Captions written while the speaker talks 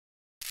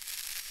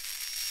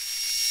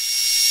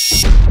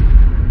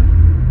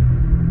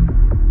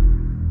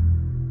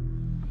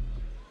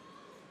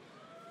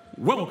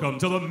Welcome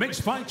to the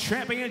Mixfight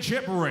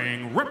Championship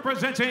ring,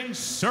 representing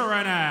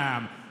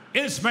Suriname,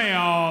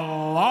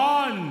 Ismael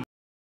Londt.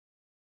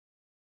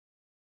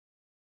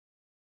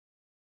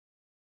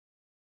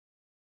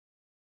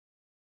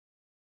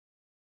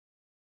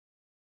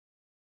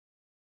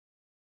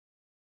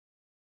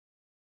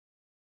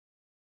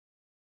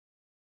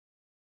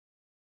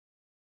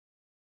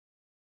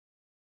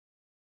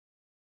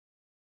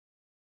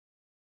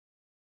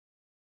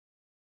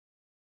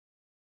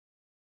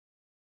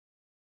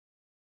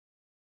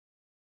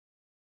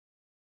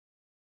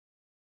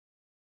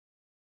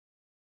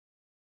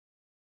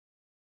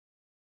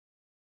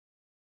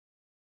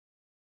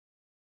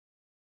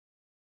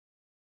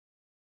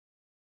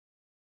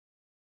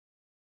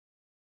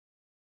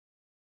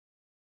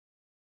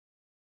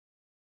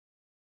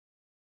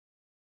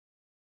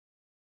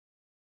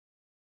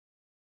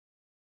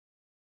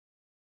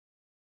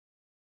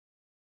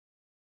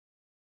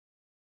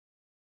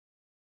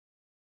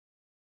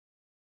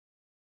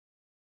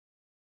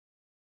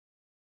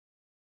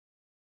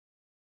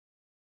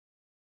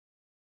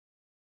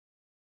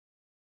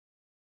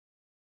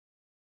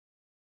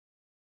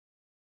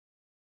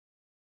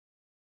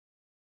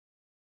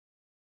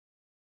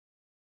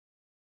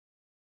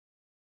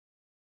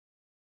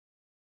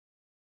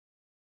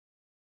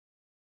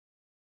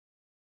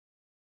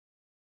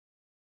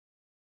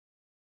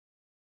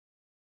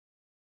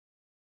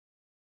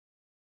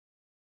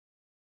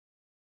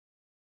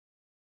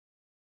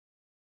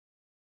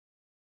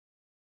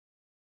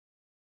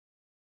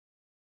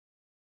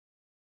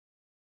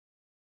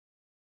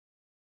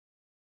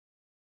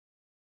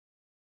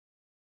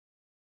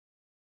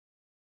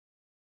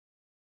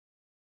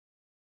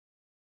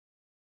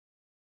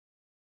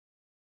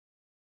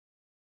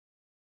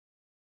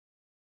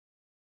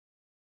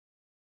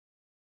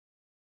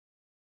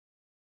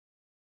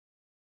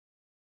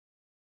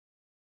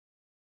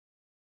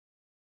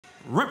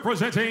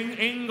 Representing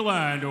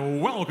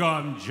England,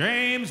 welcome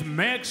James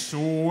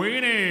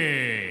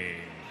Sweeney.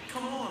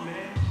 Come on,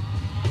 man.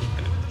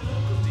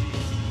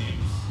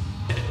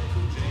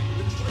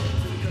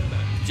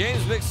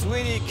 James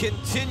Sweeney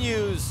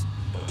continues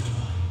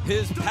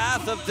his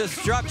path of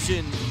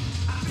destruction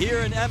here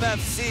in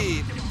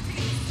MFC.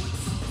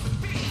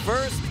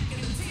 First,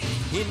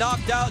 he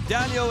knocked out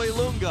Daniel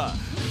Ilunga,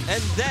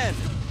 and then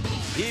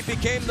he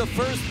became the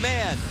first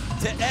man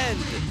to end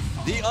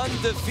the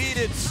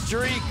undefeated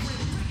streak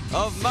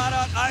of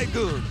Marat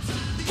Aygün.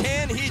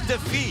 Can he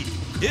defeat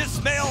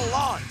Ismael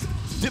Londt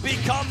to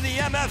become the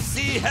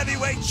MFC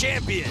heavyweight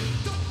champion?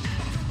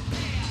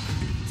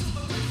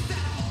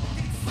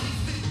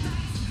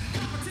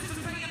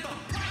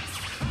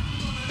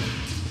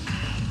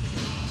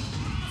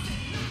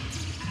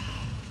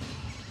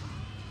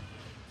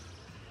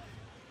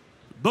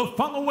 The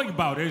following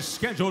bout is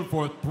scheduled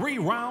for 3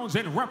 rounds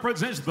and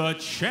represents the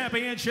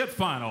championship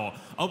final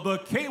of the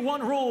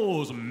K1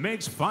 Rules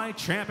Mixfight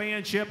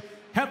Championship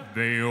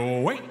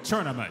Heavyweight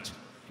Tournament.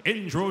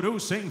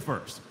 Introducing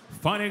first,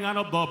 fighting out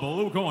of the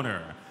blue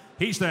corner.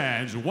 He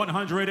stands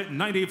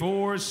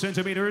 194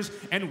 centimeters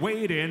and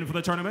weighed in for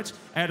the tournament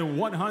at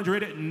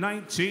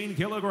 119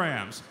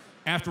 kilograms.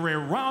 After a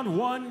round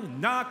 1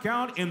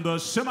 knockout in the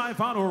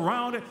semifinal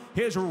round,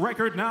 his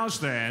record now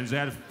stands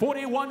at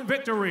 41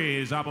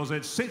 victories,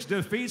 opposite 6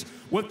 defeats,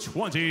 with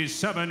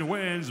 27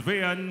 wins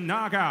via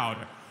knockout.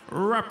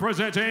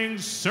 Representing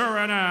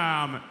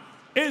Suriname,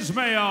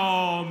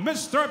 Ismael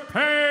 "Mr.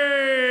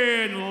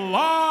 Pain"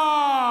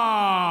 Londt.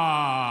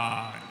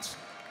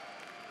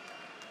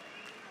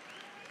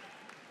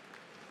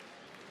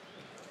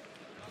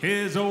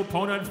 His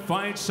opponent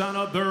fights out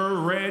of the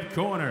red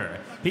corner.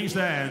 He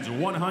stands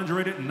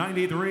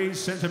 193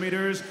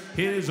 centimeters,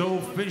 his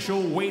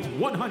official weight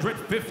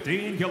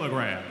 115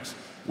 kilograms.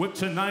 With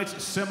tonight's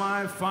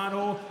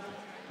semifinal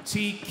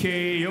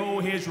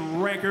TKO, his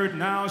record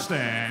now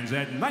stands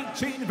at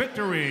 19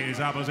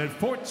 victories, opposite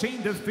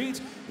 14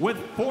 defeats, with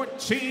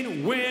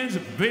 14 wins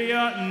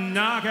via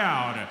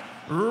knockout.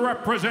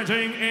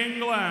 Representing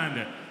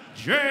England,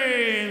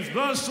 James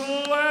the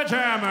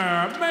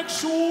Sledgehammer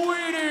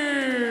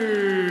Sweeney.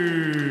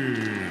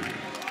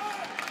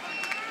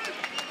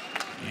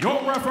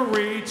 Your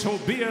referee,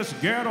 Tobias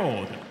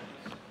Gerold.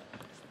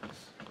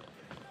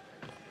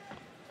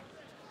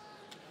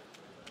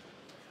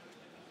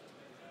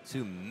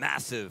 Two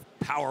massive,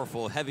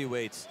 powerful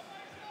heavyweights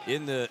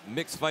in the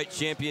Mixfight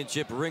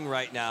Championship ring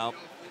right now.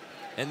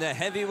 And the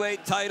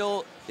heavyweight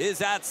title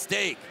is at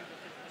stake.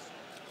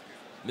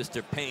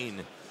 Mr.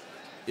 Pain,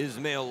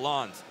 Ismael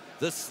Londt.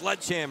 The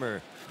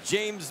Sledgehammer,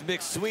 James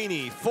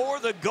Sweeney, for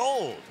the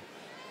gold.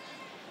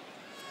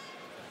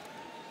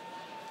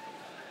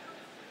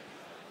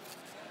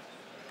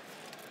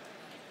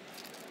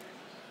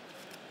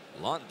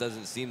 Londt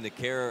doesn't seem to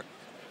care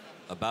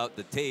about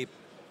the tape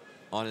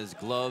on his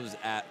gloves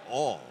at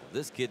all.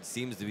 This kid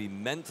seems to be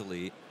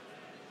mentally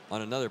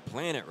on another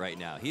planet right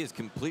now. He is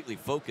completely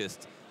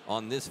focused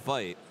on this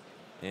fight,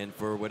 and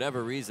for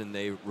whatever reason,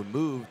 they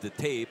removed the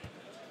tape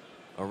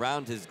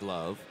around his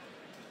glove,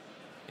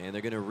 and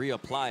they're going to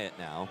reapply it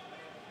now.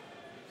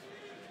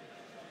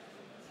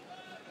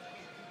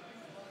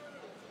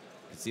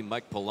 see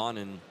Mike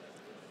Polanin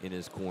in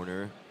his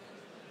corner.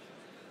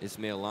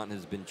 Ismael Londt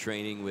has been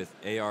training with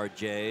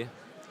ARJ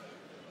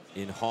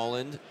in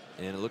Holland,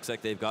 and it looks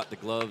like they've got the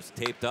gloves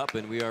taped up,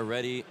 and we are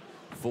ready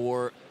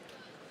for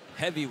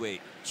heavyweight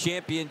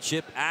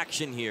championship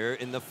action here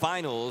in the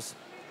finals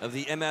of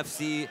the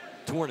MFC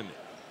tournament.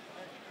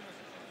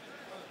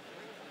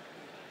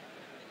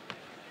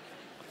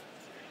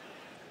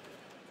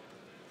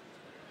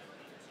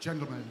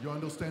 Gentlemen, you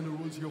understand the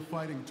rules you're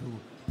fighting to.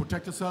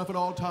 Protect yourself at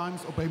all times,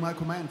 obey my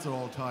commands at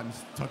all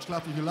times. Touch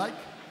glove if you like,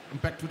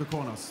 and back to the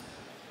corners.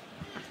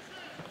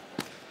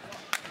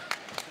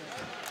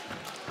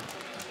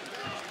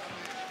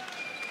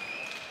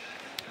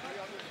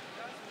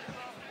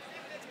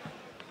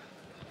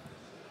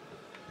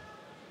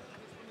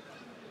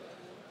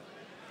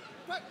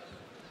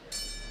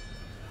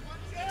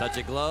 Touch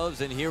of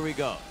gloves, and here we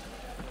go.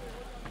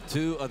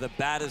 Two of the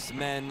baddest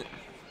men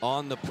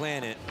on the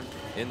planet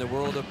in the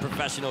world of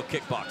professional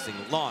kickboxing.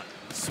 Londt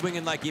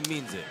swinging like he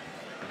means it.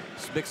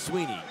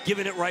 Sweeney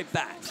giving it right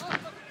back.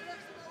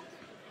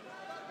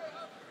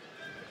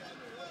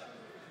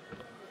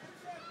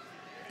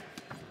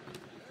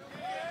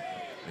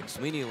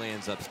 Sweeney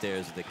lands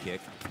upstairs with a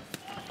kick.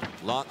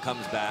 Londt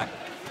comes back.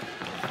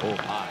 Oh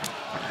my.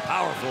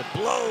 Powerful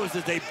blows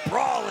as they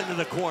brawl into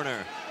the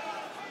corner.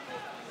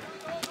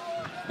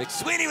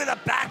 Sweeney with a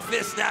back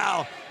fist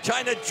now,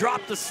 trying to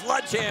drop the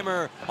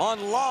sledgehammer on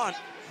Londt.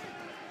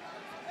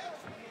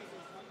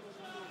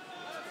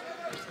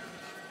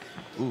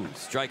 Ooh,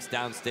 strikes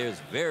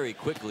downstairs very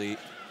quickly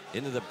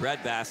into the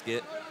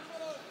breadbasket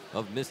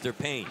of Mr.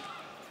 Payne.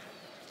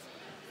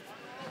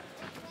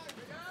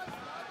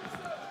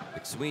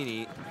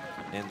 Sweeney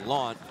and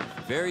Londt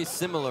very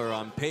similar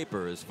on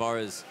paper as far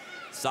as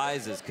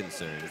size is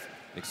concerned.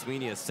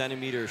 Sweeney a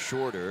centimeter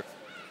shorter.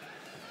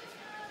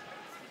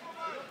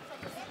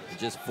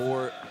 Just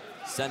 4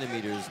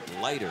 centimeters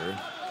lighter,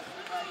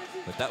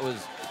 but that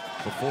was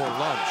before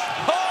lunch.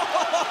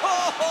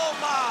 Oh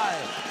my!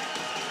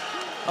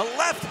 A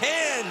left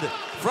hand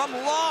from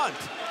Londt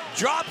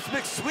drops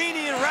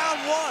McSweeney in round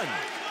 1,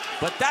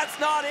 but that's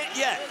not it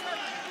yet.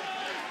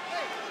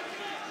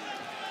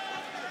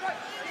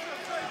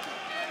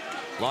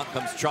 Londt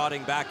comes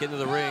trotting back into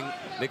the ring.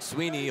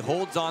 McSweeney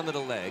holds on to the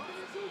leg.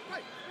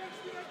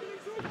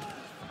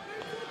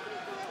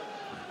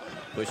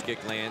 Push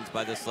kick lands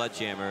by the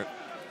sledgehammer.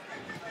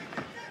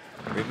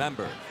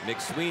 Remember,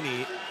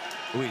 McSweeney,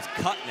 who he's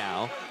cut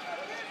now.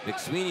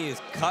 McSweeney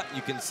is cut.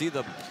 You can see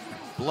the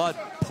blood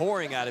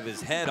pouring out of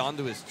his head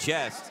onto his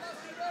chest.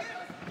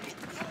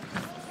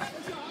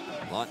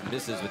 Londt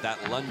misses with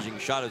that lunging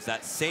shot. It's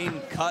that same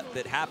cut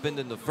that happened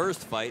in the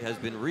first fight has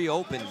been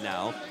reopened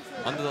now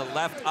under the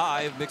left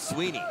eye of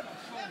McSweeney.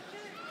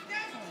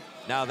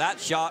 Now that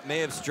shot may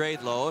have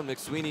strayed low, and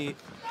McSweeney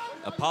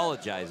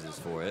apologizes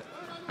for it.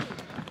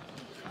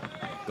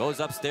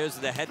 Goes upstairs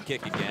to the head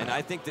kick again.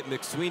 I think that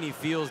McSweeney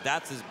feels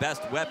that's his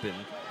best weapon,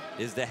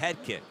 is the head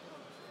kick.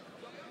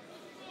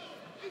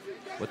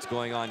 What's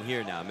going on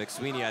here now?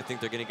 McSweeney, I think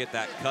they're going to get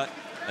that cut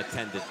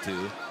attended to.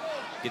 You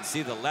can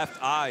see the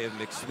left eye of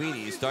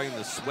McSweeney starting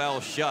to swell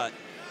shut.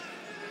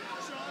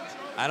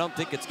 I don't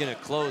think it's going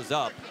to close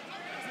up,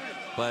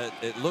 but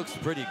it looks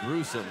pretty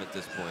gruesome at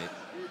this point.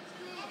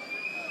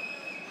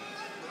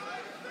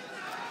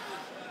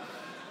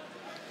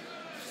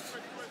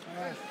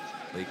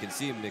 But you can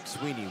see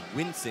McSweeney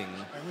wincing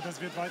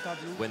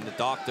when the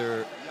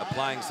doctor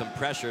applying some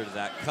pressure to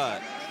that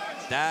cut.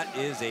 That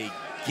is a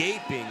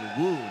gaping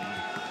wound,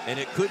 and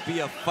it could be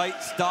a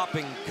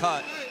fight-stopping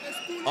cut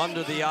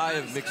under the eye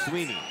of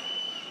McSweeney.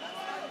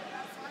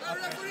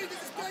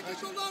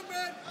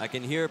 I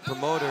can hear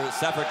promoter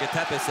Sefer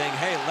Gatepe saying,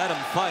 hey, let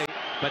him fight,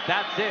 but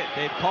that's it.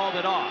 They've called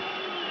it off.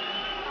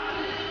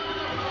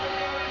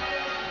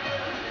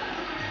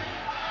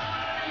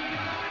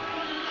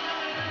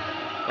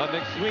 But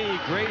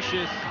McSweeney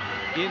gracious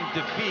in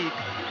defeat.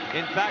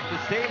 In fact, the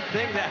same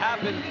thing that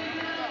happened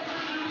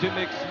to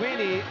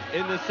McSweeney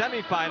in the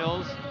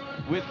semifinals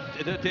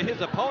to his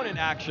opponent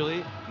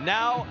actually,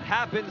 now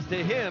happens to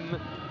him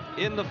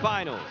in the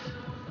finals.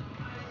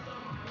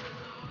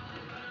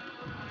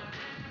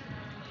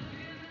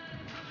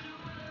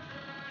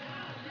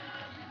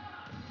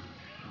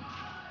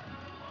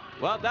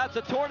 Well, that's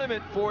a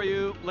tournament for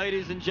you,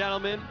 ladies and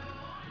gentlemen.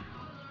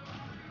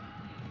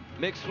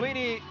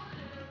 McSweeney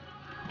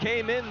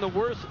came in the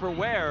worse for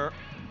wear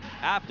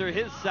after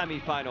his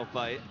semifinal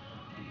fight,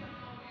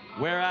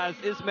 whereas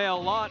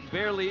Ismael Londt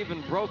barely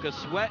even broke a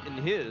sweat in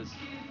his.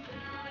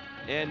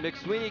 And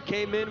McSweeney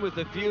came in with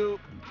a few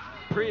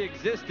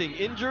pre-existing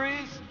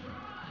injuries,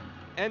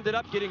 ended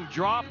up getting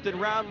dropped in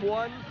round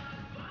 1,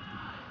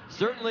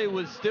 certainly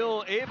was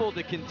still able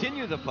to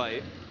continue the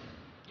fight,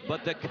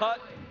 but the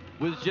cut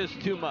was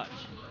just too much.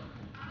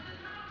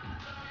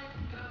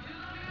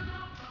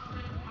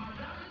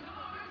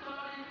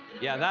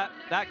 Yeah,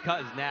 that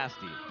cut is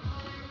nasty.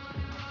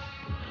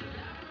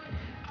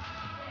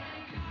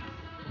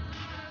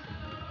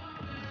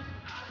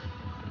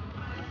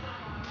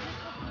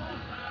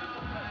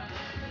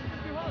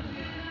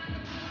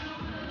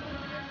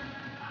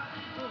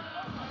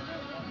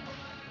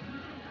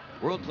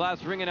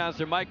 World-class ring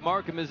announcer Mike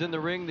Markham is in the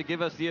ring to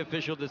give us the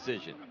official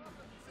decision.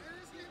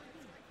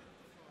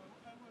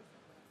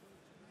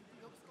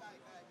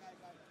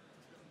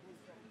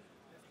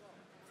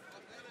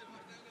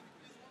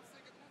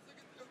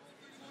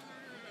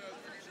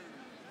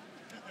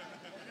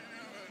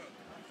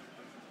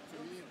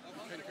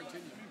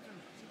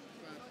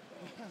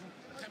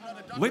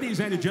 Ladies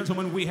and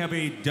gentlemen, we have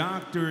a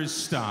doctor's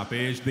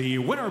stoppage. The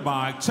winner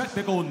by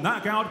technical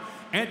knockout,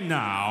 and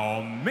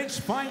now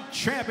Mixfight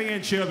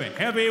Championship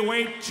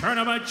Heavyweight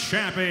Tournament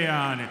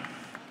Champion,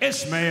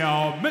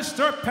 Ismael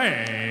Mr.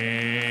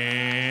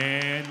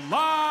 Pain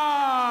Londt.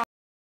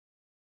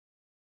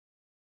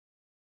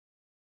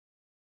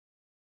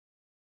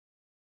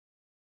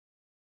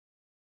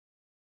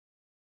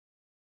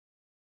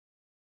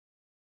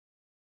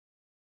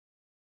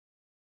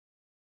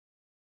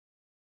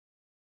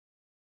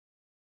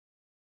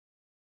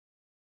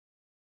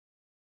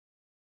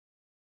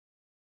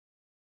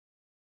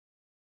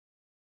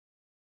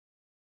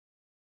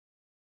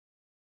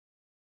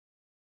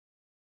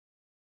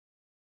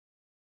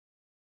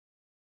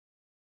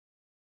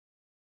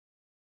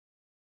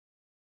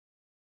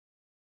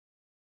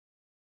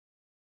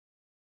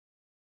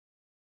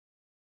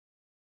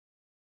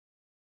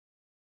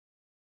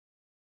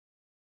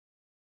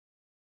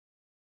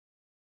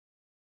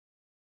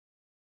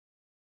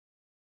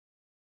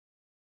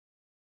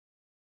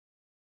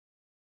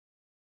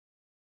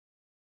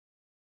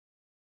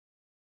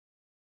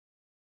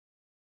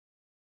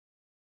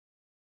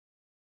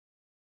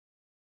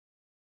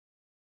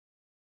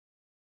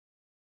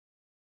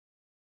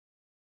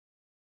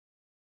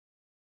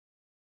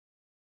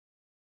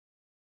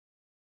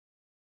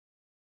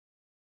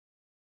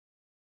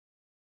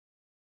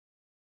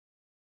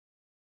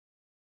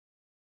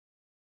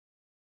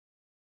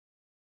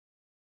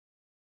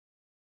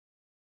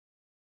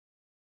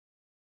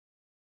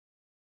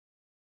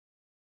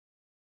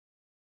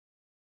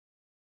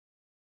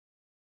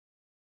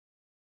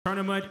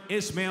 Tournament,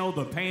 Ismael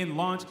the Pain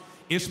Londt.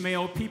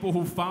 Ismael, people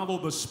who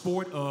follow the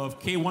sport of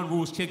K1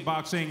 Rules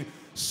Kickboxing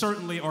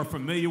certainly are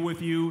familiar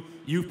with you.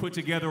 You've put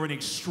together an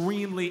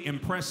extremely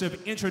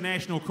impressive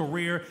international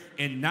career,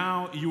 and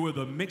now you are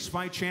the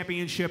Mixfight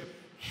Championship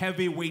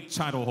Heavyweight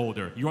title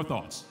holder. Your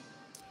thoughts?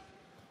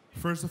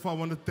 First of all, I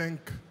want to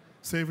thank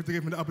Saver to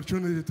give me the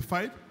opportunity to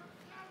fight,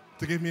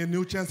 to give me a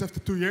new chance after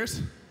 2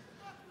 years.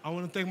 I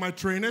want to thank my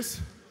trainers,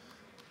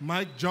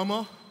 Mike,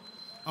 Jama.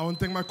 I want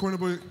to thank my corner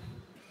boy,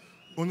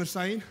 Onur,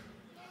 Sahin.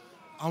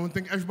 I want to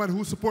thank everybody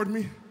who supported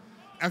me,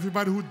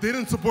 everybody who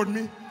didn't support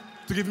me,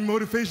 to give me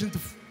motivation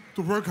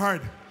to work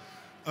hard.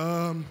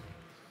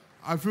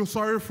 I feel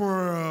sorry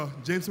for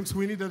James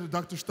Sweeney that the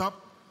doctor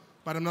stopped,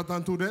 but I'm not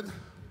done to that.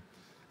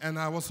 And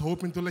I was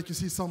hoping to let you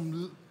see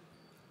some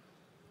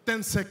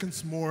 10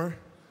 seconds more,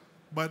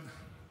 but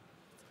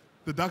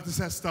the doctor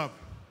said stop.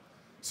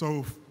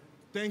 So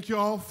thank you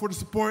all for the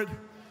support.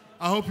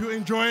 I hope you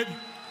enjoyed,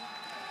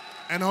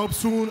 and I hope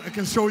soon I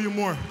can show you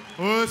more.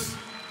 Us.